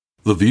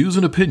The views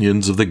and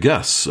opinions of the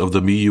guests of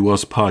the Me You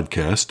Us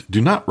podcast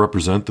do not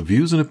represent the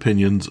views and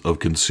opinions of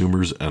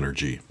Consumers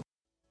Energy.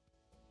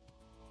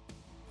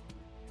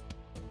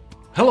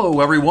 Hello,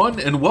 everyone,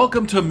 and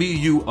welcome to Me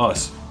You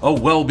Us, a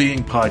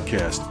well-being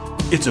podcast.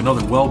 It's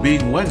another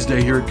Well-Being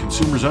Wednesday here at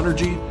Consumers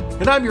Energy,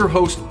 and I'm your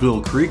host,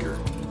 Bill Krieger.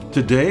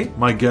 Today,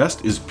 my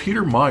guest is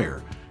Peter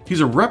Meyer.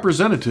 He's a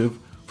representative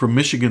from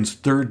Michigan's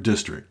 3rd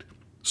District.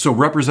 So,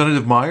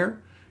 Representative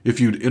Meyer, if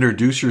you'd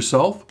introduce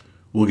yourself,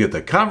 we'll get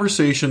the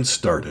conversation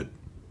started.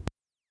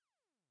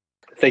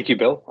 Thank you,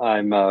 Bill.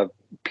 I'm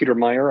Peter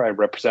Meyer. I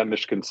represent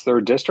Michigan's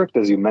 3rd District,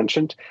 as you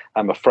mentioned.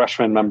 I'm a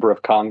freshman member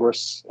of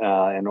Congress,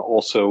 and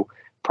also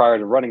prior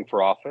to running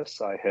for office,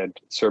 I had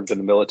served in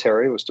the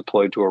military, was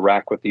deployed to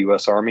Iraq with the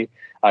U.S. Army.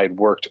 I had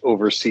worked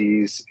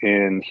overseas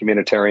in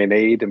humanitarian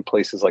aid in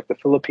places like the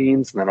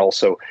Philippines, and then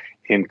also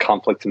in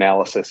conflict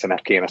analysis in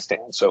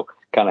Afghanistan. So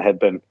kind of had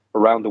been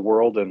around the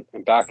world and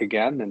back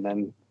again, and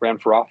then ran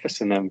for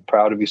office. And I'm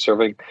proud to be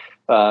serving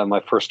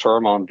my first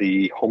term on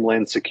the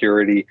Homeland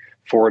Security,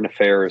 Foreign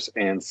Affairs,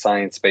 and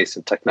Science, Space,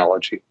 and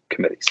Technology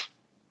committees.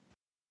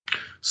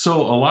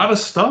 So a lot of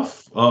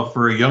stuff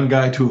for a young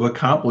guy to have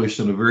accomplished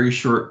in a very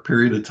short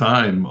period of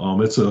time.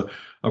 It's a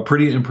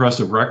pretty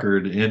impressive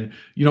record. And,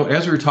 you know,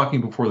 as we were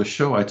talking before the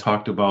show, I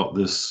talked about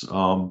this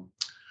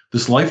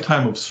this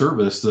lifetime of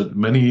service that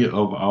many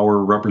of our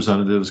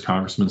representatives,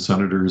 congressmen,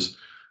 senators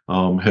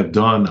have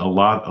done. A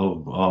lot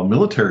of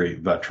military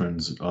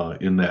veterans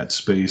in that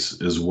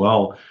space as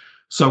well.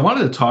 So I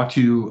wanted to talk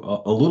to you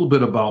a little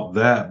bit about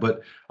that.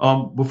 But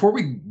before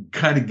we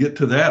kind of get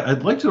to that,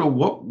 I'd like to know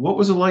what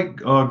was it like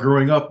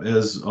growing up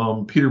as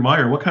Peter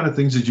Meyer? What kind of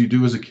things did you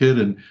do as a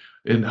kid,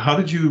 and how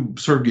did you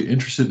sort of get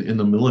interested in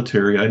the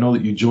military? I know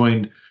that you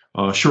joined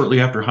shortly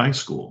after high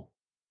school.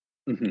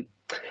 Mm-hmm.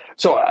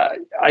 So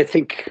I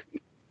think,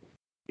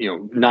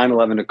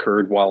 9/11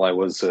 occurred while I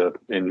was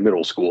in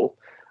middle school.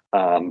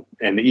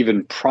 And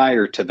even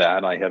prior to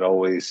that, I had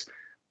always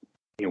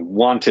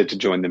wanted to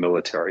join the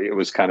military. It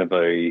was kind of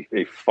a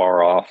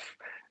far off,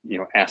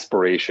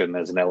 aspiration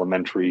as an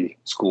elementary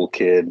school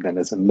kid and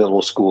as a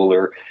middle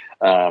schooler.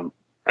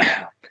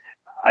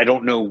 I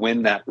don't know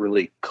when that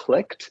really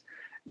clicked,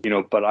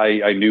 but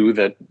I knew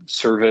that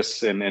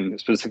service and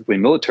specifically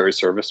military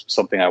service was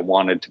something I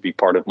wanted to be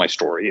part of my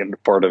story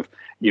and part of,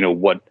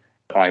 what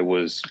I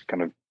was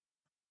kind of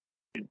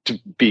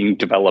being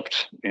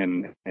developed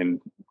in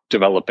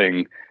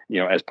developing,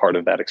 as part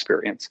of that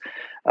experience.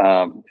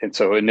 And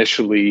so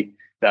initially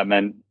that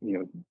meant,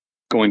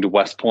 going to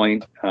West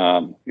Point,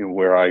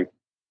 where I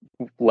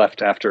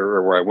went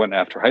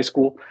after high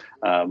school.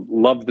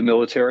 Loved the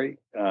military.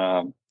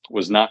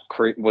 Was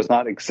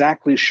not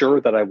exactly sure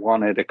that I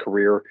wanted a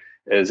career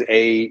as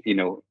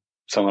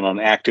someone on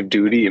active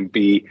duty, and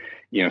B,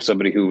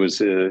 somebody who was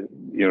an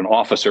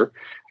officer,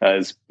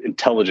 as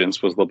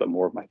intelligence was a little bit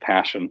more of my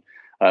passion.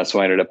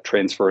 So I ended up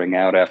transferring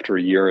out after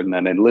a year and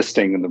then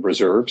enlisting in the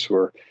reserves,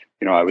 where,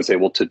 I was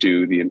able to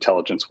do the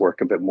intelligence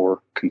work a bit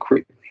more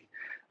concretely.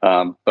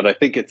 But I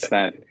think it's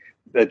that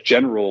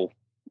general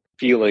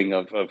feeling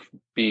of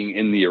being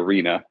in the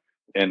arena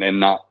and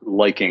not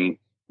liking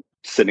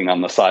sitting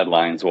on the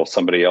sidelines while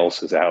somebody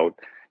else is out,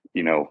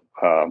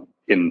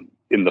 in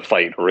the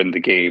fight or in the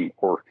game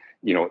or,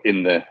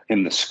 in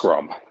the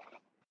scrum.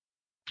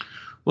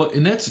 Well,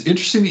 and that's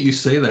interesting that you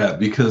say that,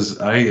 because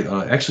I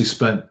actually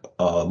spent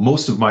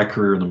most of my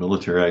career in the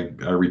military.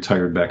 I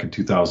retired back in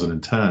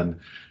 2010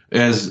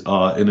 as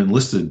an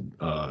enlisted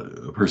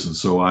person.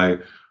 So I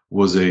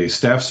was a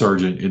staff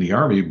sergeant in the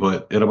Army,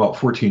 but at about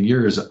 14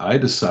 years, I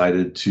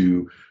decided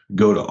to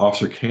go to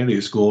officer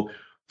candidate school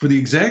for the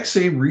exact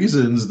same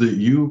reasons that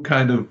you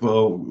kind of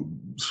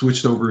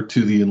switched over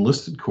to the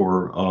enlisted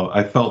corps.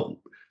 I felt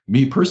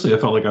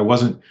like I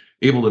wasn't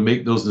able to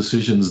make those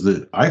decisions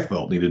that I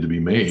felt needed to be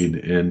made.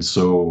 And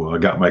so I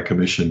got my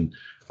commission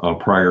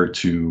prior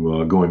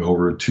to going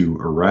over to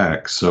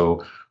Iraq.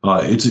 So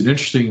it's an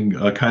interesting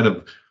kind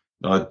of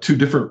two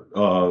different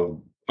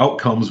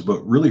outcomes,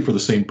 but really for the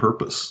same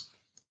purpose.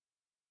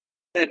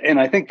 And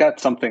I think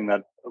that's something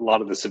that a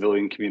lot of the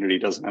civilian community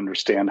doesn't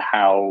understand,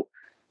 how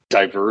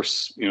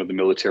diverse, the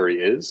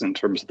military is in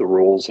terms of the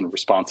roles and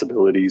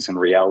responsibilities and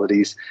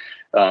realities.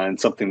 And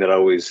something that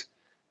always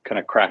kind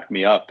of cracked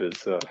me up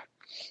is,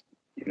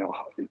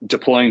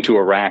 deploying to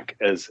Iraq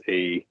as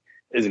an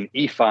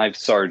E5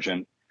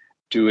 sergeant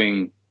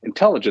doing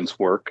intelligence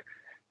work.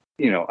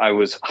 I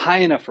was high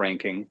enough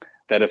ranking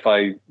that if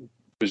I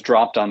was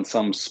dropped on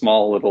some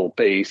small little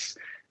base,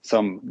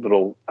 some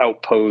little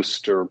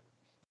outpost or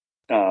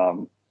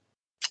kind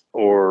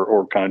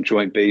of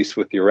joint base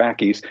with the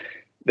Iraqis,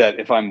 that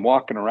if I'm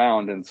walking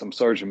around and some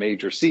sergeant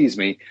major sees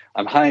me,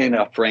 I'm high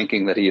enough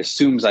ranking that he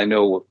assumes I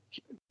know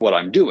what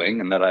I'm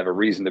doing and that I have a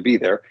reason to be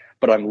there,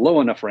 but I'm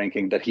low enough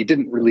ranking that he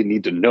didn't really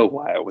need to know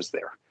why I was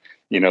there.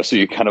 So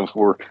you kind of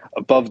were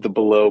above the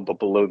below, but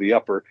below the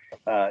upper,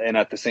 and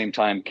at the same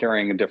time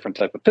carrying a different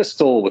type of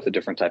pistol with a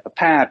different type of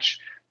patch.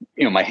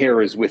 My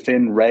hair is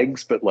within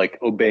regs, but like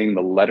obeying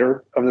the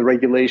letter of the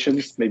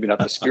regulations, maybe not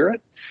the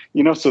spirit.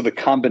 So the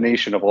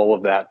combination of all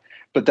of that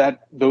but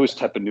those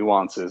type of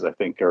nuances, I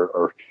think,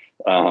 are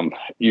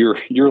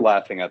you're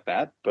laughing at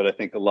that, but I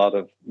think a lot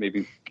of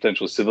maybe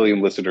potential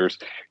civilian listeners,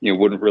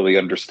 wouldn't really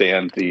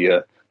understand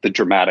the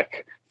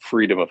dramatic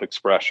freedom of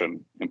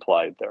expression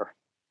implied there.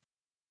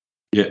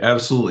 Yeah,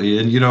 absolutely.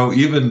 And,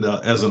 even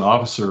as an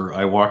officer,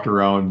 I walked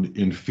around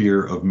in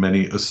fear of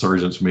many a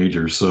sergeant's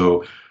major.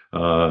 So,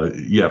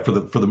 yeah, for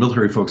the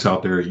military folks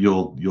out there,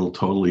 you'll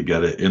totally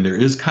get it. And there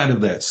is kind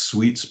of that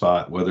sweet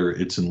spot, whether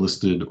it's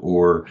enlisted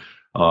or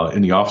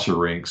in the officer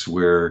ranks,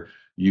 where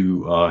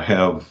you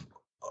have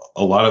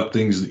a lot of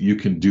things that you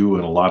can do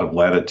and a lot of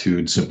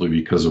latitude simply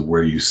because of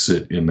where you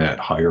sit in that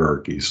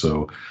hierarchy.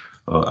 So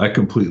I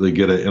completely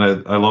get it.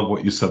 And I love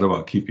what you said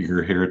about keeping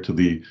your hair to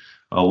the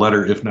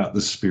letter, if not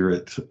the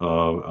spirit.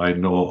 I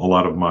know a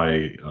lot of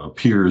my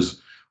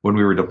peers, when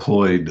we were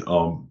deployed,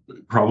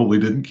 probably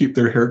didn't keep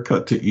their hair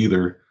cut to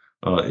either,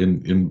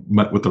 in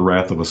met with the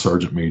wrath of a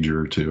sergeant major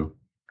or two.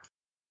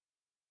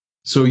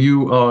 So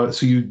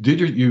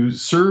you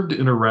served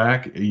in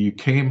Iraq, you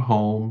came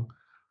home,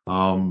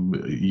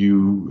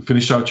 you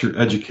finished out your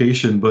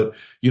education, but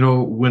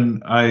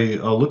when I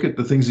look at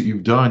the things that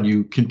you've done,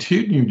 you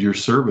continued your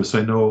service.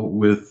 I know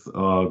with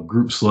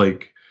groups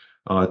like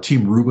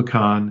Team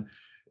Rubicon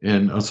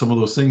and some of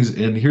those things.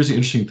 And here's the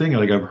interesting thing: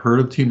 like, I've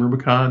heard of Team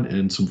Rubicon,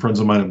 and some friends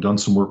of mine have done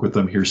some work with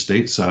them here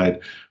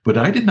stateside, but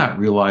I did not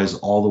realize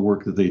all the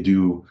work that they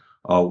do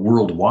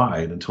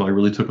worldwide until I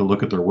really took a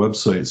look at their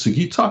website. So can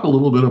you talk a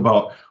little bit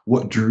about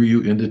what drew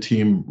you into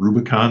Team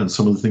Rubicon and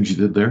some of the things you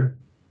did there?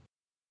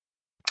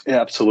 Yeah,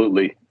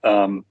 absolutely.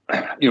 When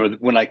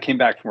I came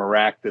back from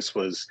Iraq, this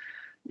was,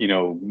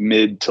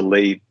 mid to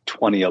late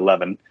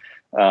 2011.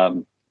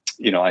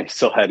 I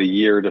still had a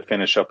year to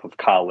finish up of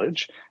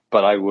college,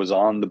 but I was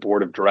on the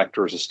board of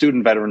directors of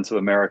Student Veterans of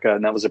America.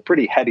 And that was a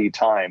pretty heady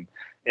time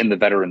in the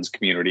veterans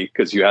community,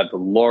 because you had the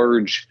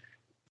large,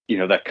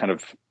 that kind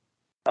of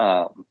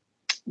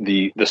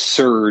the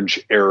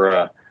surge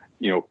era,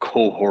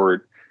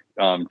 cohort,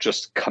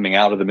 just coming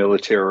out of the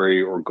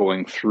military or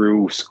going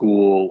through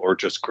school or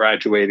just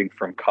graduating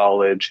from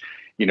college.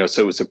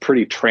 So it was a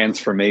pretty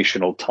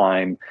transformational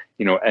time,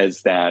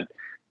 as that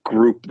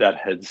group that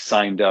had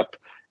signed up,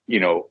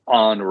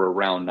 on or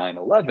around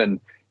 9/11,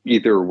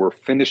 either were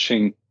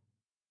finishing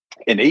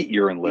an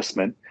 8-year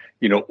enlistment,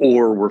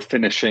 or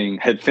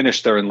had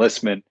finished their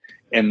enlistment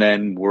and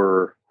then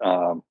were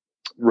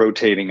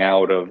rotating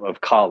out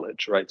of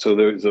college, right? So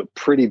there was a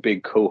pretty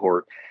big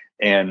cohort.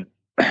 And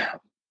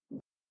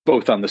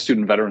both on the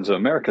Student Veterans of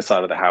America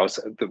side of the house,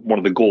 one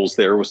of the goals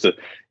there was to,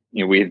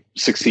 we had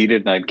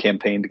succeeded, and I'd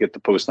campaigned to get the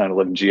post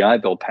 9/11 GI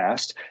Bill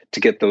passed, to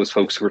get those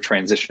folks who were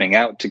transitioning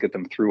out, to get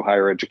them through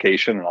higher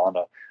education and on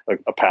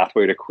a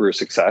pathway to career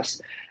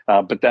success.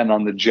 But then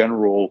on the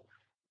general,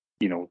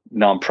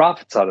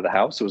 nonprofit side of the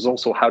house, it was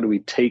also, how do we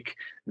take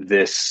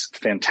this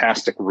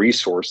fantastic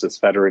resource, this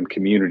veteran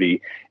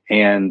community,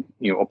 and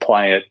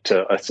apply it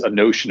to a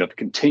notion of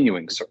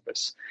continuing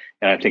service.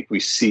 And I think we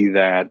see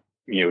that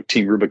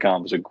Team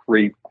Rubicon was a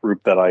great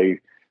group that I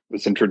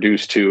was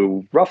introduced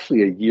to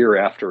roughly a year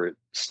after it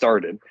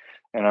started.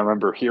 And I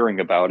remember hearing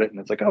about it, and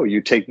it's like, oh,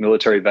 you take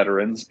military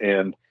veterans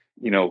and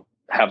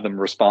have them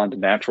respond to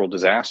natural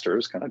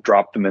disasters, kind of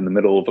drop them in the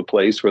middle of a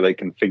place where they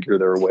can figure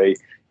their way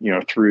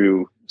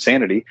through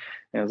sanity.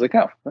 And I was like,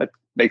 oh,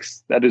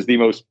 that is the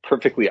most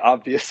perfectly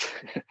obvious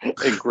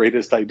and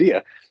greatest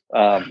idea.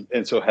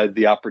 And so had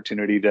the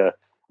opportunity to,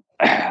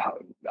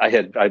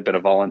 I'd been a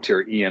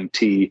volunteer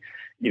EMT,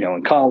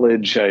 in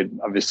college. I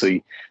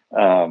obviously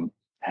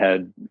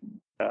had,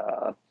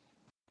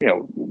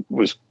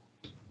 was,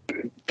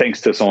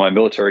 thanks to some of my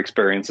military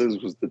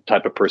experiences, was the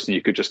type of person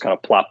you could just kind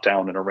of plop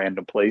down in a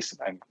random place,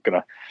 and I'm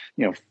going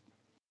to,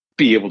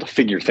 be able to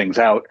figure things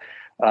out.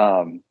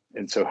 And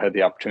so had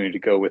the opportunity to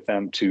go with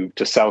them to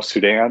South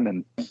Sudan.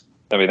 And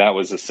I mean, that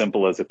was as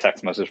simple as a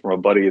text message from a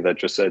buddy that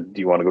just said, "Do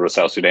you want to go to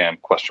South Sudan?" ?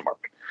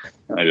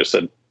 And I just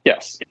said,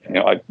 yes.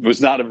 I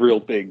was not a real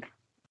big,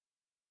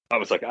 I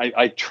was like,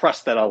 I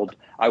trust that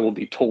I will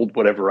be told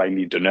whatever I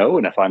need to know.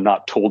 And if I'm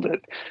not told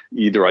it,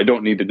 either I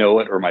don't need to know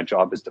it, or my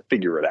job is to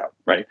figure it out.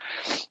 Right.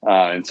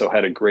 And so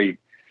had a great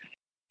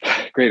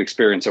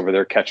experience over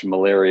there catching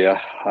malaria.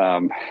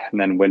 And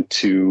then went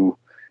to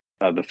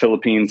the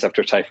Philippines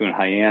after Typhoon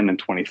Haiyan in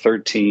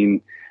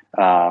 2013.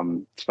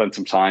 Spent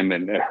some time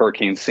in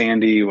Hurricane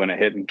Sandy when it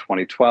hit in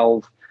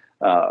 2012.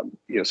 So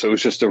it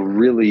was just a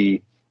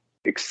really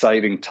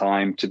exciting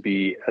time to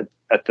be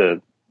at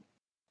the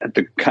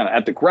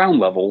ground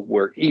level,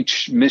 where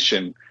each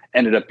mission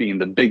ended up being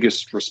the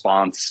biggest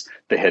response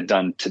they had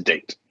done to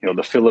date.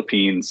 The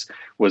Philippines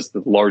was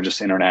the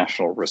largest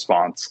international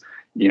response,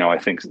 I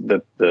think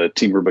that the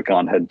Team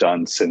Rubicon had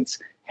done since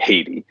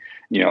Haiti,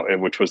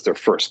 which was their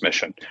first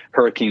mission.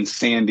 Hurricane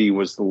Sandy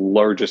was the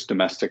largest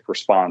domestic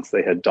response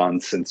they had done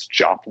since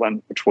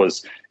Joplin, which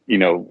was,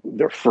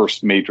 their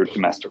first major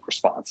domestic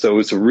response. So it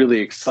was a really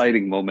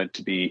exciting moment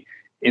to be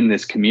in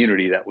this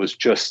community that was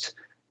just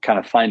kind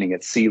of finding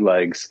its sea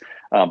legs,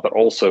 but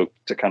also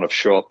to kind of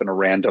show up in a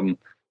random,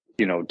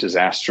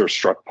 disaster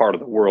struck part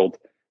of the world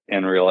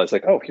and realized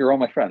like, oh, you're all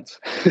my friends.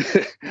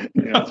 So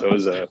it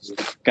was a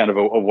kind of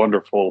a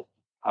wonderful,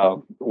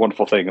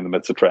 wonderful thing in the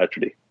midst of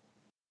tragedy.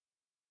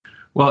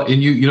 Well,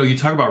 and you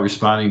talk about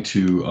responding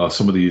to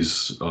some of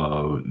these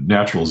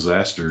natural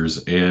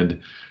disasters,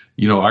 and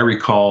I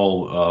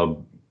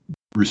recall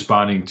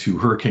responding to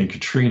Hurricane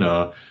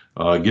Katrina,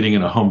 getting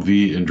in a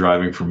Humvee and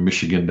driving from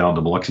Michigan down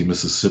to Biloxi,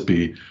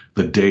 Mississippi,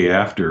 the day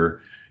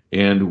after.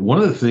 And one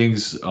of the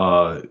things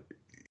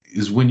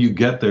is when you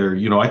get there,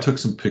 I took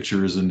some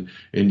pictures, and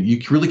you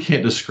really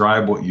can't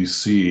describe what you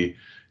see.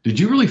 Did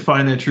you really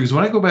find that true? Because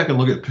when I go back and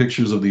look at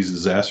pictures of these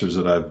disasters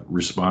that I've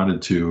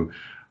responded to,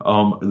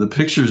 the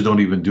pictures don't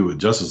even do it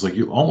justice. Like,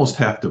 you almost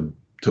have to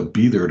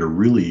be there to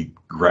really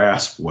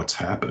grasp what's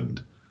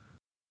happened.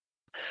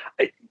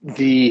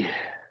 There's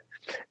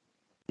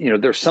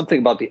something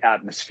about the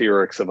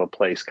atmospherics of a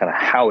place, kind of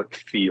how it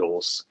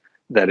feels,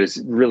 that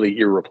is really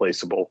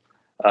irreplaceable.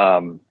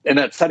 And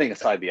that's setting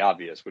aside the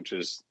obvious, which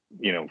is,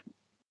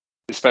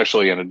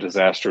 especially in a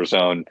disaster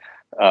zone.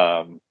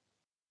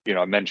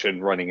 I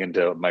mentioned running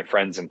into my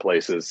friends in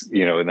places,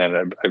 and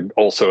then I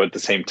also at the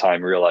same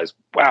time realized,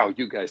 wow,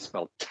 you guys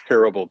smell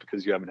terrible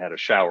because you haven't had a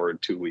shower in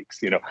 2 weeks,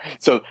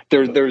 So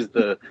there's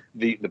the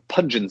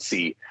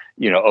pungency,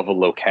 of a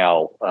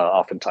locale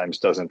oftentimes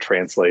doesn't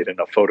translate in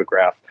a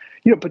photograph,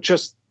 but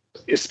just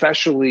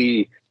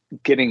especially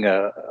getting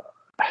a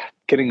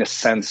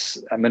sense.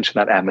 I mentioned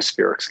that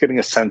atmospherics, getting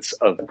a sense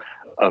of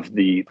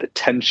the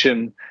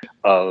tension,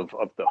 of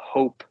the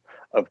hope,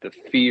 of the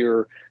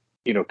fear,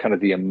 kind of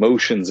the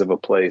emotions of a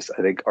place,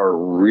 I think are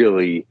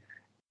really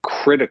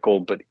critical,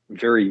 but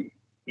very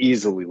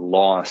easily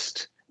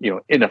lost,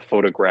 in a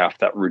photograph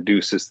that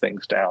reduces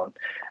things down.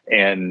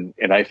 And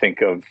I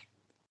think of,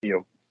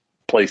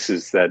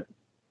 places that,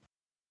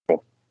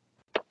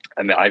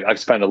 I've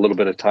spent a little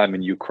bit of time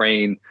in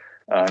Ukraine,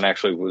 and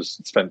actually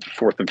spent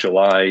 4th of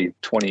July,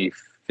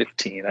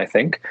 2015, I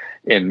think,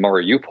 in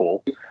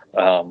Mariupol,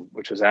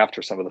 which was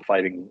after some of the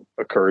fighting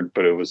occurred,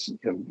 but it was,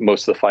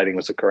 most of the fighting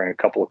was occurring a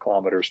couple of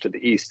kilometers to the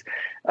east.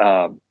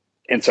 And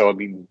so,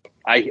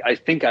 I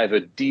think I have a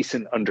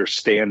decent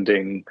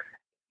understanding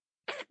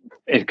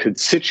and could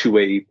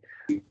situate,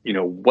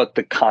 what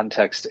the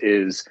context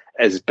is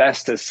as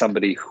best as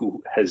somebody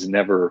who has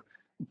never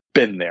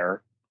been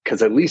there.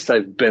 Because at least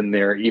I've been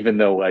there, even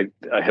though I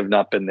have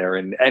not been there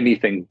in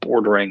anything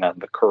bordering on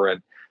the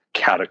current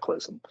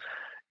cataclysm,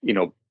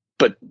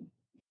 but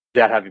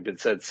that having been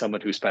said,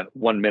 someone who spent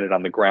 1 minute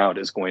on the ground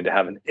is going to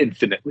have an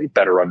infinitely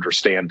better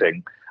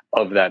understanding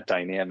of that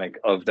dynamic,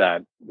 of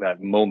that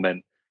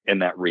moment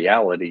and that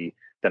reality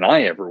than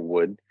I ever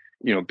would,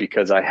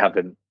 because I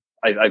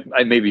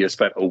maybe have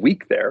spent a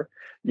week there,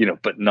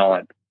 but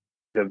not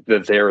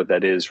the there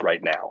that is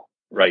right now.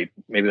 Right.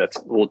 Maybe that's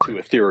a little too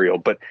ethereal,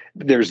 but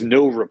there's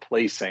no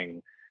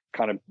replacing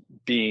kind of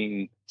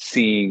being,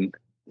 seeing,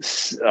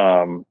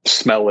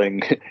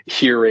 smelling,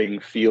 hearing,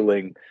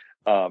 feeling,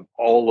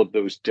 all of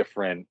those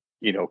different,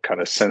 kind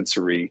of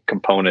sensory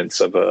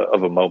components of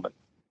a moment.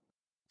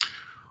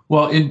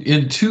 Well,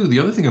 in two, the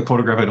other thing a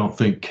photograph I don't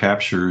think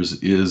captures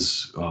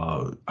is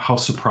how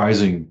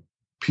surprising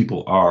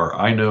people are.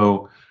 I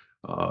know,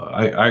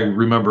 I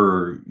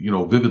remember,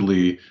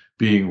 vividly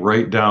being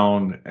right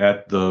down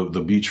at the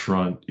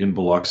beachfront in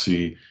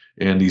Biloxi,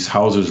 and these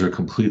houses are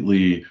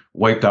completely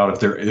wiped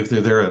out if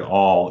they're there at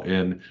all.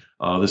 And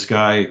this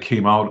guy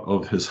came out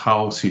of his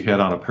house. He had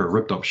on a pair of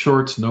ripped up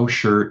shorts, no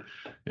shirt,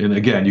 and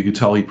again, you could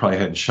tell he probably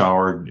hadn't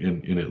showered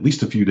in at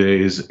least a few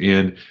days.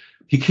 And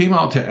he came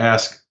out to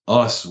ask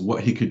us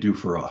what he could do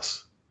for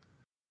us.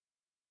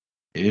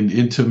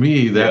 And to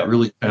me, that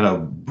really kind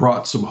of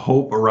brought some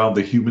hope around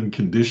the human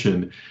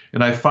condition.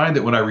 And I find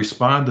that when I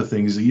respond to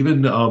things,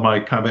 even my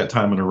combat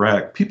time in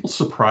Iraq, people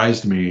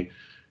surprised me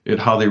at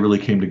how they really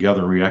came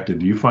together and reacted.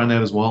 Do you find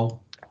that as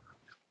well?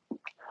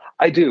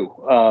 I do.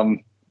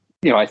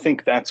 I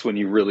think that's when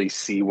you really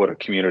see what a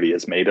community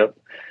is made of.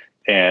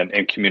 And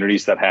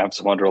communities that have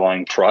some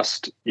underlying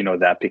trust,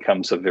 that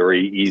becomes a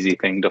very easy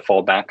thing to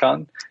fall back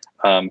on.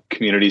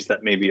 Communities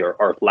that maybe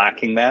are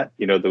lacking that,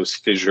 those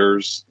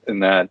fissures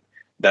in that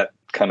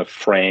kind of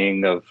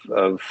fraying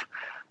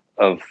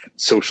of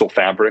social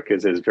fabric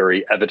is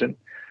very evident.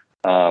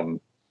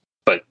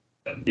 But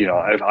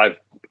I've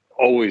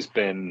always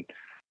been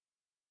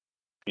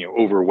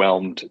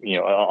overwhelmed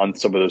on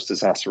some of those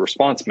disaster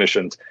response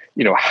missions,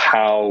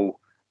 how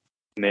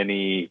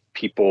many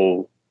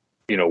people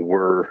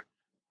were,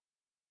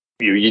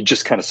 you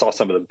just kind of saw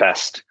some of the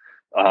best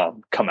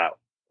come out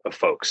of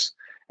folks.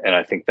 And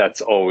I think that's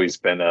always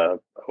been a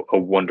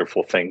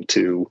wonderful thing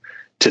to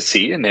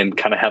see, and then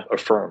kind of have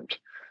affirmed,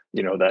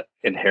 that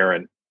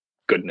inherent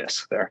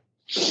goodness there.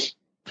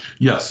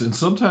 Yes, and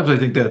sometimes I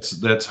think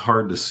that's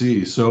hard to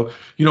see. So,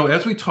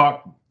 as we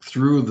talk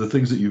through the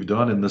things that you've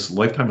done in this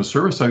lifetime of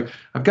service,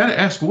 I've got to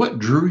ask, what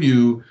drew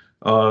you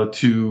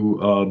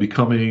to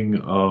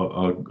becoming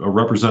a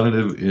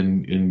representative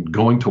in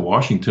going to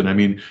Washington? I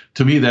mean,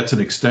 to me, that's an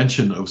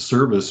extension of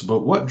service, but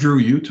what drew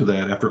you to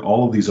that after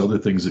all of these other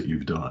things that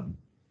you've done?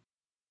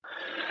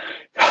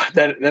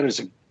 That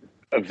is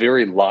a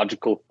very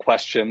logical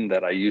question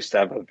that I used to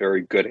have a very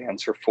good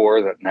answer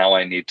for that now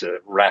I need to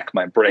rack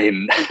my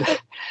brain,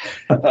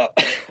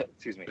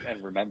 excuse me,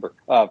 and remember.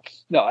 No,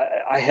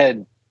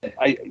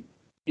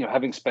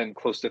 having spent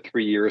close to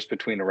 3 years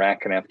between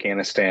Iraq and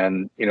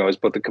Afghanistan, as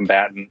both a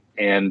combatant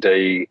and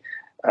a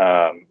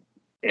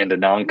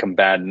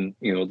non-combatant,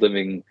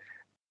 living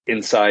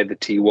inside the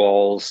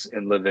T-walls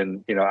and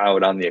living,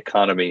 out on the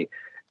economy,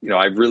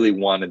 I really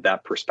wanted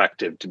that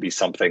perspective to be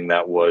something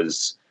that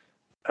was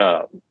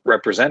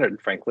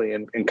represented, frankly,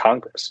 in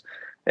Congress.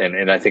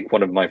 And I think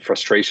one of my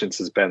frustrations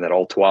has been that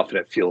all too often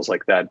it feels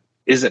like that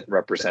isn't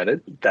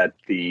represented, that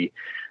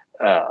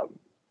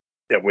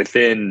that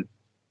within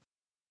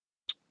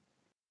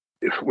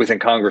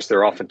Congress,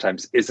 there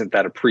oftentimes isn't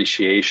that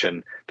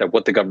appreciation that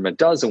what the government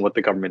does and what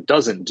the government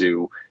doesn't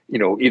do,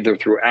 either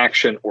through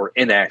action or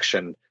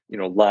inaction,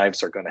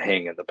 lives are going to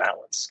hang in the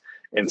balance.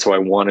 And so I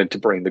wanted to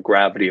bring the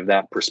gravity of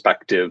that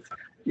perspective,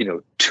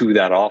 to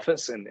that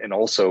office, and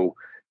also,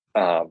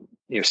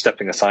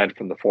 stepping aside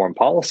from the foreign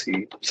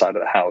policy side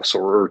of the house,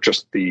 or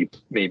just the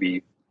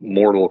maybe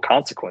mortal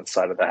consequence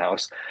side of the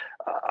house.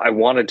 I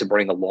wanted to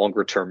bring a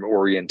longer term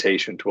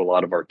orientation to a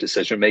lot of our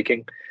decision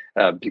making,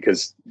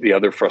 because the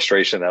other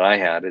frustration that I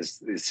had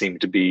is it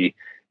seemed to be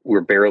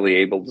we're barely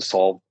able to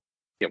solve.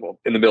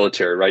 In the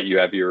military, right? You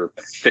have your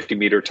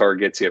 50-meter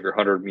targets, you have your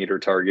 100-meter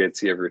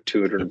targets, you have your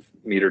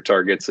 200-meter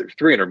targets, or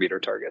 300-meter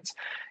targets.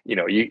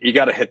 You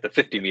got to hit the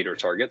 50-meter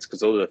targets because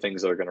those are the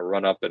things that are going to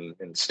run up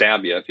and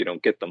stab you if you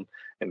don't get them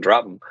and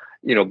drop them.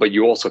 But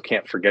you also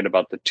can't forget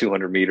about the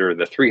 200-meter,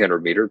 the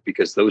 300-meter,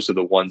 because those are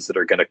the ones that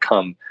are going to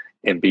come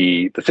and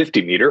be the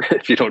 50-meter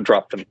if you don't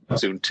drop them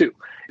soon too.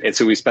 And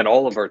so we spend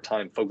all of our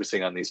time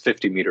focusing on these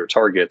 50-meter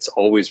targets,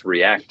 always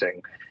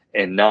reacting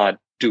and not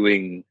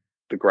doing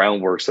the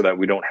groundwork so that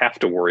we don't have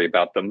to worry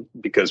about them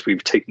because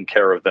we've taken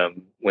care of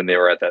them when they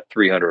were at that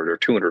 300 or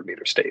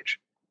 200-meter stage.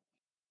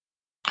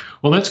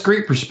 Well, that's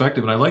great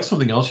perspective. And I like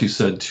something else you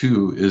said,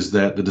 too, is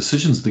that the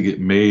decisions that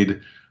get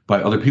made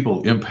by other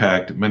people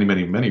impact many,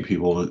 many, many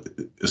people,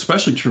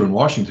 especially true in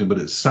Washington. But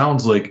it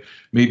sounds like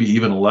maybe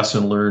even a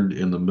lesson learned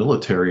in the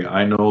military.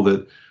 I know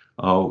that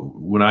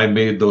when I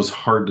made those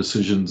hard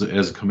decisions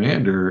as a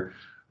commander,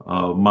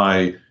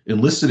 my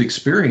enlisted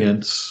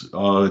experience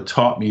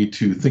taught me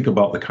to think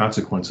about the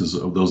consequences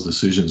of those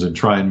decisions and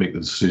try and make the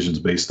decisions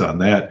based on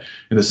that.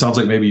 And it sounds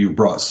like maybe you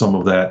brought some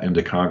of that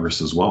into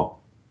Congress as well.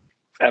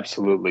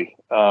 Absolutely.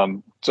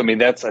 So,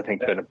 that's, I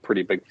think, been a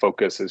pretty big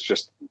focus, is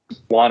just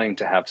wanting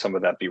to have some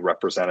of that be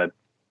represented.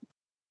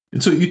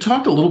 And so you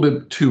talked a little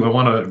bit, too, I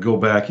want to go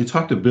back. You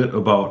talked a bit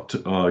about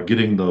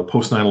getting the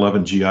post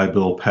 9/11 GI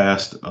Bill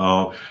passed.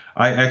 I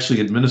actually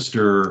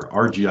administer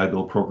our GI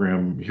Bill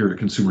program here at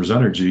Consumers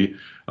Energy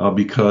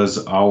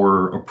because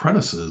our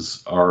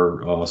apprentices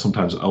are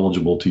sometimes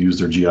eligible to use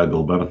their GI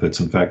Bill benefits.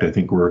 In fact, I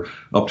think we're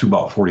up to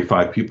about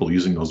 45 people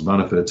using those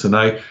benefits. And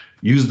I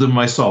use them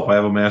myself. I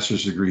have a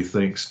master's degree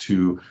thanks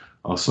to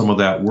some of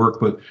that work.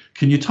 But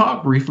can you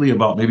talk briefly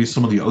about maybe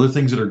some of the other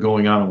things that are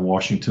going on in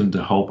Washington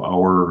to help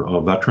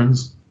our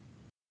veterans?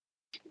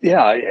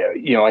 Yeah,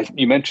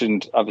 you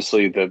mentioned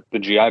obviously the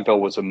GI Bill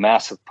was a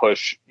massive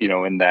push,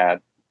 in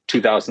that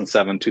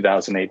 2007,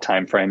 2008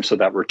 timeframe, so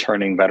that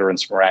returning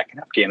veterans from Iraq and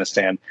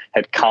Afghanistan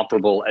had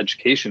comparable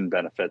education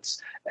benefits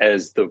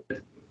as the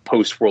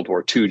post-World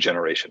War II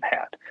generation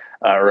had,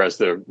 or as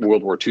the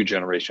World War II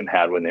generation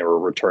had when they were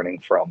returning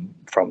from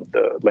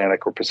the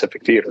Atlantic or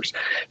Pacific theaters.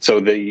 So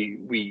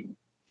we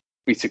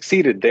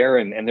succeeded there,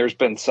 and there's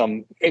been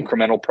some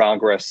incremental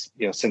progress,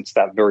 since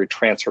that very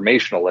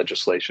transformational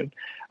legislation.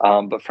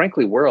 But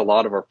frankly, where a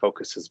lot of our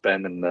focus has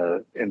been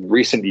in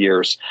recent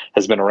years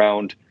has been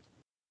around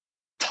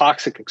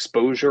toxic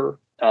exposure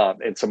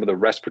and some of the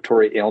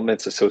respiratory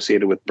ailments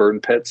associated with burn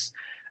pits.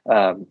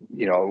 You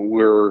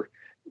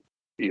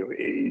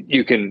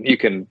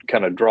can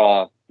kind of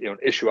draw an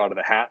issue out of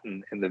the hat,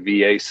 and the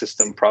VA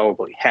system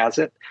probably has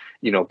it.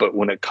 But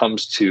when it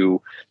comes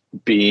to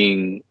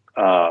being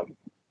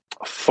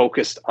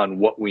focused on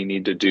what we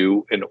need to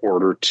do in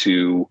order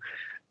to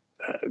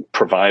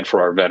provide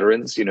for our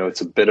veterans,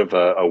 it's a bit of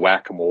a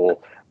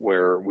whack-a-mole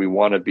where we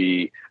want to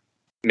be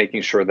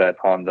making sure that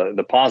on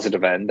the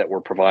positive end that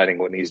we're providing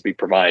what needs to be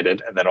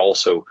provided, and then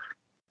also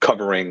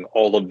covering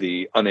all of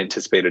the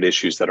unanticipated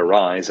issues that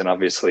arise. And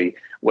obviously,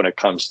 when it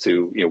comes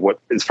to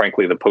what is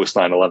frankly the post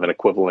 9/11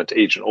 equivalent to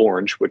Agent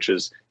Orange, which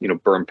is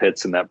burn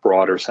pits and that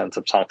broader sense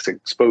of toxic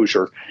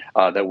exposure,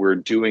 that we're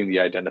doing the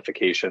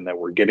identification, that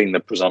we're getting the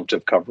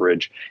presumptive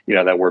coverage,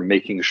 that we're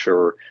making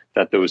sure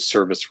that those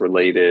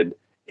service-related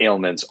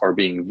ailments are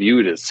being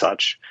viewed as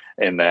such,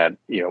 and that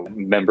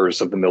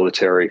members of the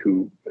military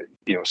who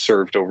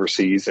served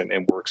overseas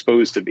and were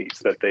exposed to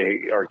these, that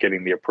they are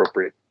getting the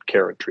appropriate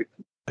care and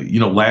treatment.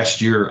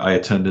 Last year I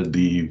attended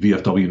the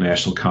VFW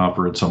National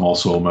Conference. I'm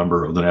also a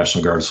member of the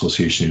National Guard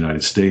Association of the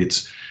United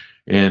States,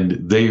 and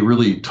they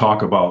really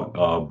talk about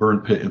burn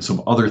pit and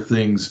some other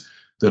things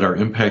that are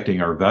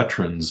impacting our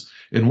veterans.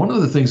 And one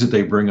of the things that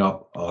they bring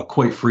up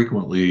quite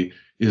frequently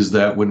is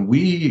that when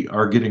we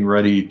are getting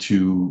ready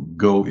to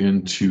go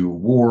into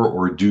war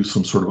or do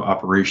some sort of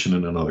operation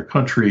in another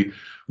country,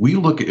 we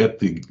look at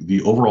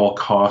the overall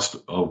cost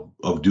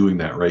of doing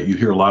that, right? You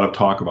hear a lot of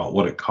talk about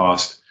what it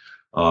costs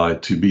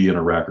to be in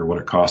Iraq or what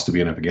it costs to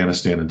be in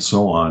Afghanistan and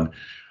so on.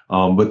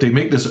 But they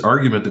make this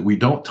argument that we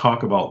don't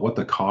talk about what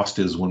the cost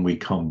is when we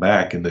come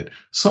back, and that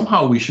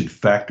somehow we should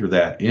factor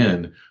that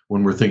in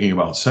when we're thinking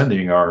about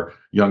sending our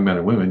young men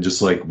and women,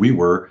 just like we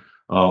were,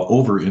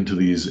 over into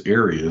these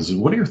areas.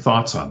 And what are your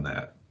thoughts on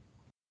that?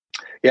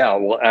 Yeah,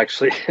 well,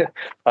 actually,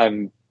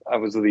 I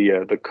was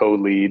the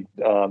co-lead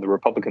on the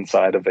Republican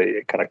side of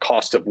a kind of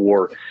cost of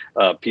war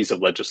piece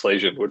of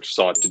legislation, which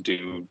sought to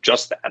do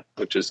just that,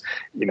 which is,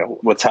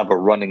 let's have a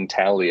running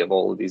tally of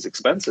all of these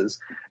expenses,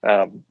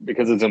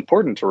 because it's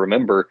important to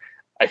remember.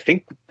 I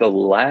think the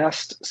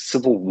last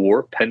Civil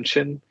War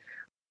pension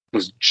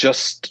was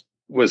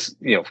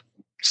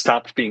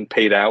stopped being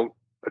paid out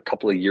a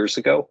couple of years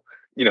ago.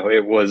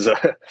 It was,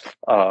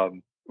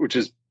 which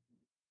is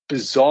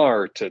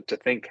bizarre to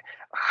think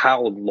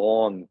how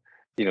long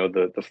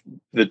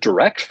the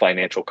direct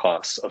financial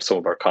costs of some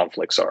of our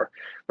conflicts are,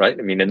 right?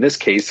 I mean, in this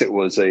case, it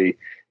was a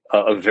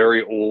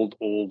very old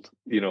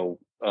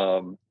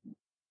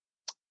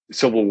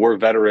Civil War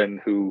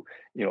veteran who,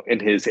 in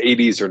his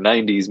 80s or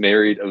 90s,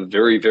 married a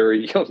very,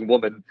 very young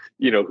woman,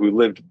 who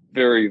lived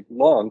very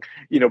long,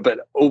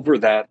 but over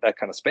that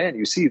kind of span,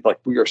 you see, like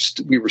we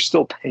were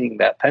still paying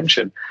that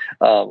pension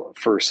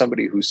for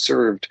somebody who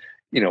served,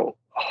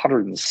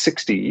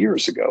 160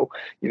 years ago,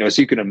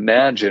 so you can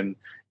imagine,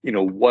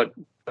 what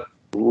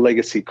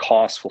legacy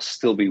costs will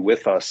still be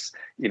with us,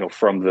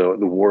 from the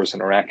wars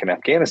in Iraq and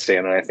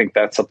Afghanistan. And I think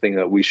that's something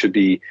that we should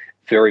be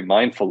very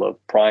mindful of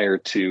prior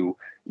to,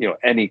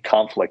 any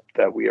conflict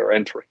that we are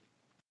entering.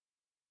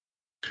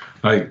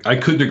 I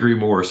couldn't agree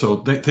more. So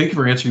thank you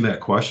for answering that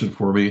question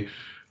for me.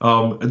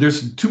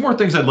 There's two more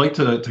things I'd like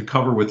to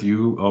cover with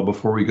you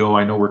before we go.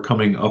 I know we're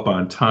coming up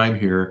on time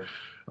here.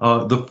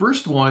 The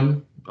first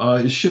one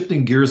is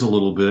shifting gears a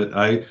little bit.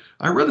 I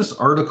read this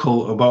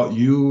article about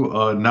you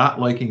not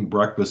liking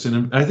breakfast,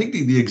 and I think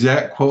the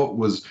exact quote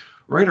was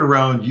right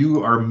around,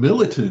 you are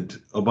militant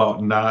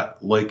about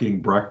not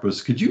liking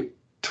breakfast. Could you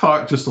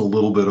talk just a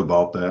little bit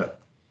about that?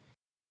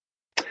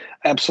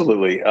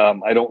 Absolutely.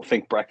 I don't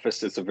think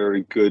breakfast is a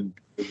very good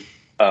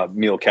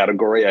meal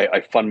category.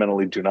 I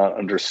fundamentally do not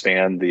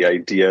understand the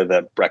idea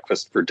that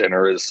breakfast for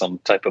dinner is some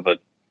type of a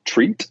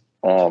treat.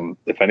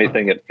 If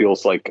anything, it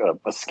feels like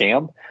a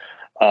scam.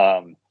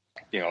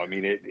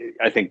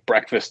 I think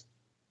breakfast,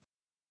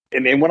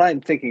 and when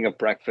I'm thinking of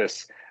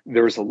breakfast,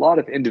 there's a lot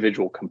of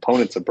individual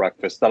components of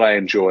breakfast that I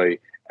enjoy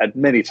at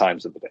many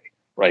times of the day,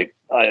 right?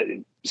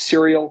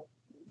 Cereal,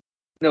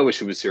 no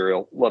issue with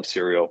cereal, love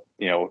cereal,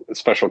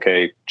 Special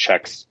K,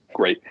 checks,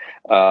 great.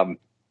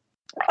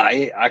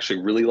 I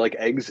actually really like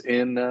eggs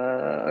in,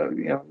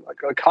 like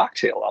a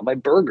cocktail on my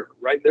burger,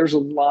 right? There's a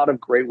lot of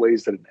great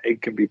ways that an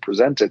egg can be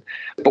presented.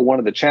 But one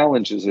of the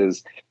challenges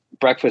is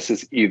breakfast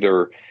is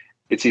either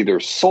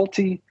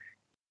salty,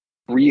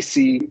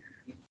 greasy,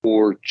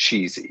 or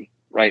cheesy,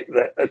 right?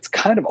 That's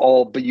kind of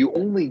all, but you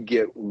only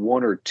get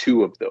one or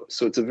two of those.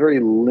 So it's a very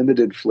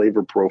limited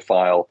flavor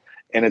profile.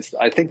 And it's,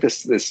 I think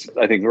this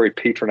very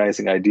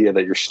patronizing idea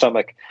that your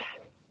stomach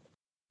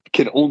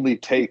can only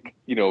take,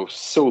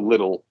 so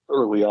little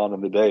early on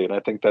in the day. And I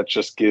think that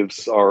just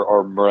gives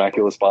our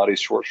miraculous bodies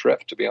short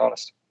shrift, to be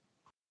honest.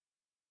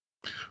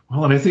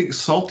 Well, and I think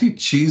salty,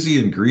 cheesy,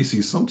 and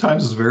greasy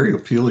sometimes is very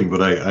appealing,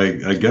 but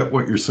I get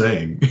what you're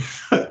saying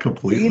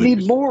completely. You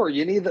need more.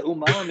 You need the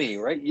umami,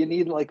 right? You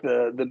need like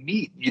the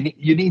meat.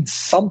 You need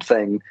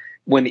something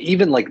when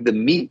even like the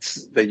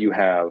meats that you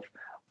have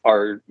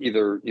are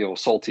either,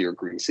 salty or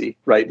greasy,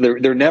 right?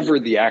 They're never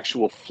the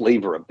actual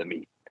flavor of the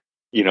meat.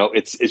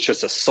 It's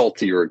just a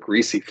salty or a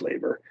greasy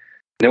flavor.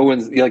 No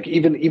one's like,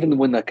 even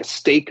when like a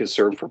steak is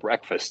served for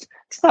breakfast,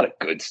 it's not a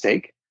good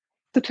steak.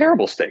 It's a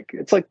terrible steak.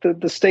 It's like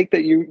the steak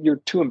that you're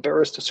too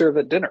embarrassed to serve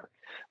at dinner.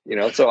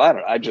 So I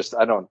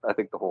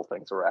think the whole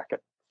thing's a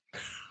racket.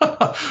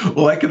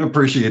 Well, I can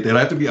appreciate that.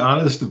 I have to be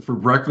honest, for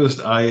breakfast,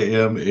 I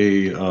am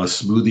a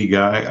smoothie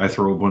guy. I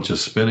throw a bunch of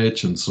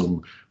spinach and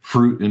some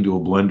fruit into a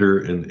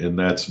blender, and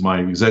that's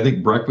mine. Because I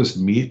think breakfast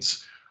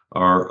meats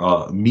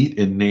are meat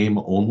in name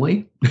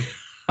only.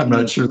 I'm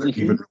not sure they're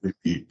even really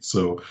meat.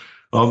 So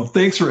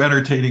thanks for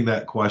entertaining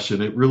that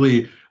question.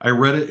 I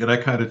read it and I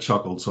kind of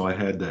chuckled, so I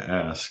had to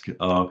ask.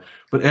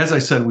 But as I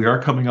said, we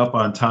are coming up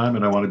on time,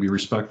 and I want to be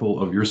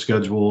respectful of your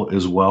schedule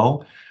as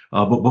well.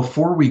 But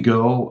before we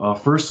go,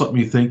 first, let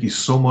me thank you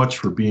so much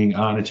for being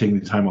on and taking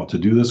the time out to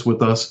do this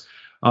with us.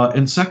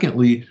 And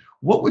secondly,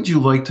 what would you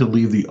like to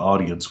leave the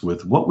audience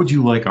with? What would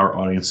you like our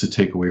audience to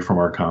take away from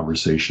our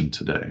conversation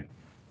today?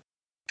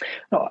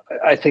 No,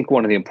 I think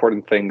one of the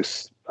important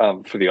things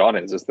for the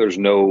audience is there's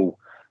no,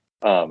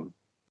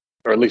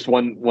 or at least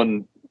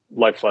one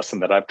life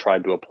lesson that I've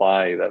tried to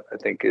apply that I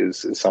think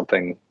is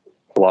something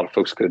a lot of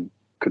folks could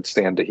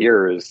stand to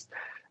hear is,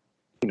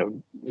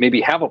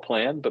 maybe have a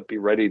plan, but be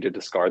ready to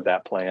discard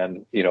that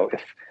plan,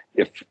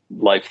 if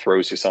life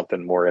throws you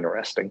something more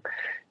interesting,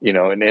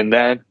 and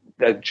that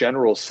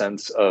general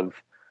sense of,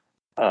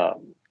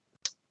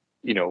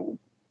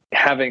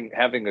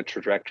 having a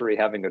trajectory,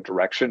 having a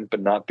direction, but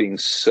not being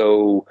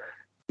so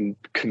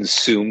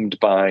consumed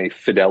by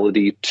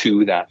fidelity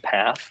to that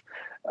path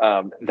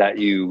that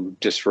you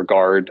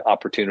disregard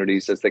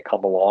opportunities as they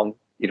come along.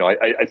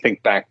 I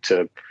think back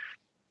to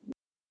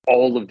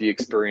all of the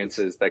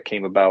experiences that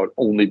came about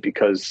only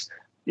because,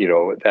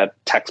 that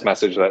text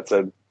message that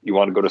said, you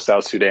want to go to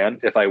South Sudan?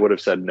 If I would have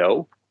said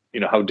no,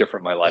 how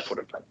different my life would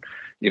have been,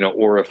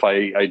 or if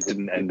I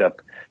didn't end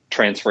up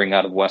transferring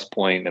out of West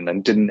Point and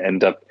then didn't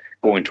end up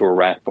going to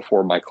Iraq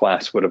before my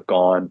class would have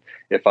gone.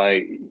 If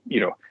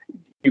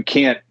you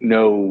can't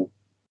know,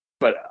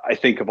 but I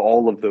think of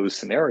all of those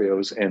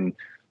scenarios and,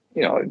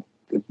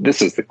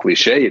 this is the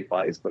cliche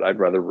advice, but I'd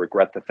rather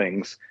regret the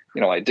things,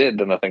 I did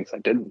than the things I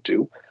didn't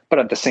do. But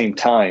at the same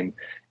time,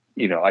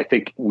 I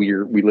think we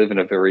live in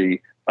a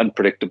very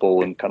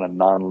unpredictable and kind of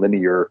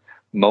nonlinear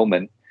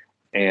moment.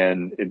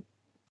 And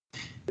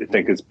I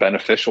think it's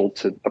beneficial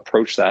to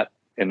approach that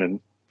in a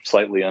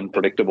slightly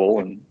unpredictable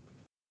and,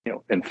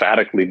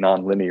 emphatically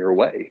nonlinear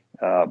way,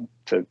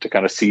 to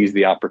kind of seize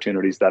the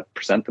opportunities that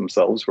present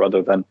themselves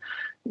rather than,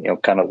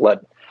 kind of let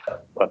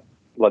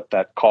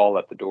that call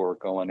at the door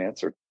go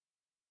unanswered.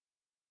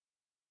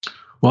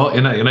 Well,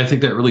 and I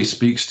think that really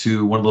speaks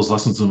to one of those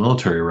lessons in the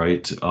military,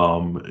 right?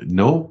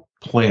 No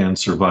plan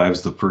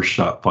survives the first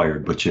shot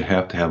fired, but you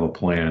have to have a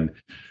plan.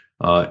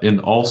 And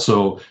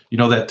also,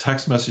 that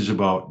text message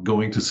about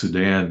going to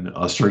Sudan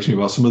strikes me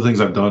about some of the things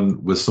I've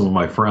done with some of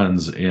my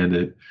friends, and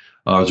it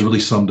was really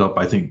summed up,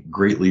 I think,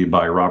 greatly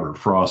by Robert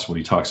Frost when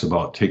he talks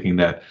about taking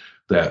that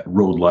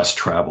road less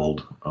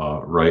traveled.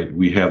 Right?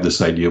 We have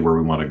this idea where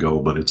we want to go,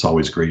 but it's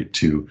always great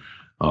to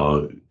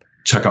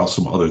check out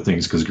some other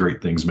things because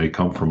great things may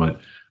come from it,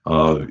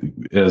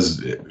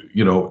 as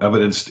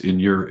evidenced in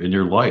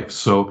your life.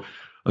 So.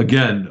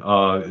 Again,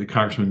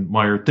 Congressman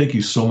Meier, thank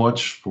you so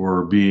much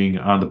for being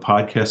on the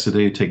podcast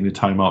today, taking the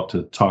time out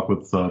to talk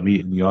with me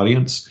and the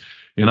audience.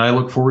 And I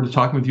look forward to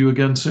talking with you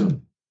again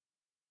soon.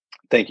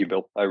 Thank you,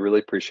 Bill. I really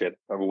appreciate it.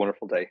 Have a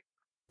wonderful day.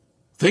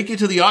 Thank you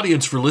to the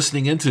audience for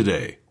listening in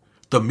today.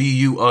 The Me,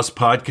 You, Us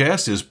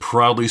podcast is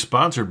proudly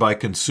sponsored by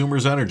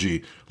Consumers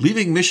Energy,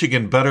 leaving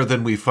Michigan better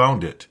than we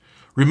found it.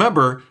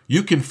 Remember,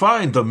 you can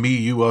find the Me,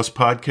 You, Us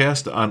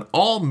podcast on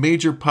all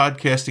major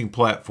podcasting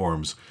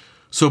platforms.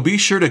 So be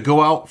sure to go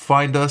out,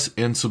 find us,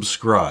 and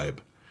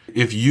subscribe.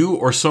 If you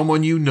or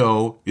someone you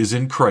know is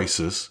in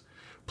crisis,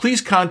 please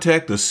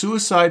contact the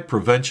Suicide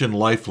Prevention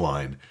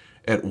Lifeline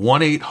at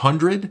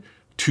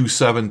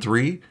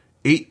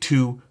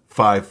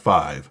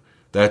 1-800-273-8255.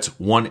 That's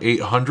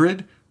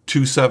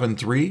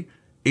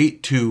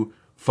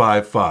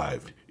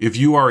 1-800-273-8255. If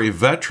you are a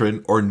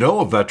veteran or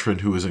know a veteran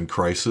who is in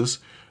crisis,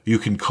 you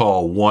can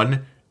call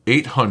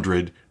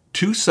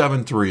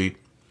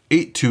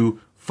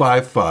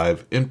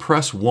 1-800-273-8255 and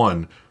press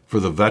 1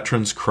 for the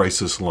Veterans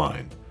Crisis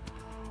Line.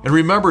 And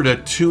remember to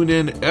tune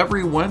in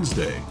every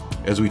Wednesday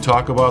as we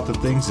talk about the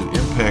things that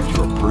impact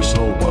your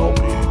personal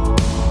well-being.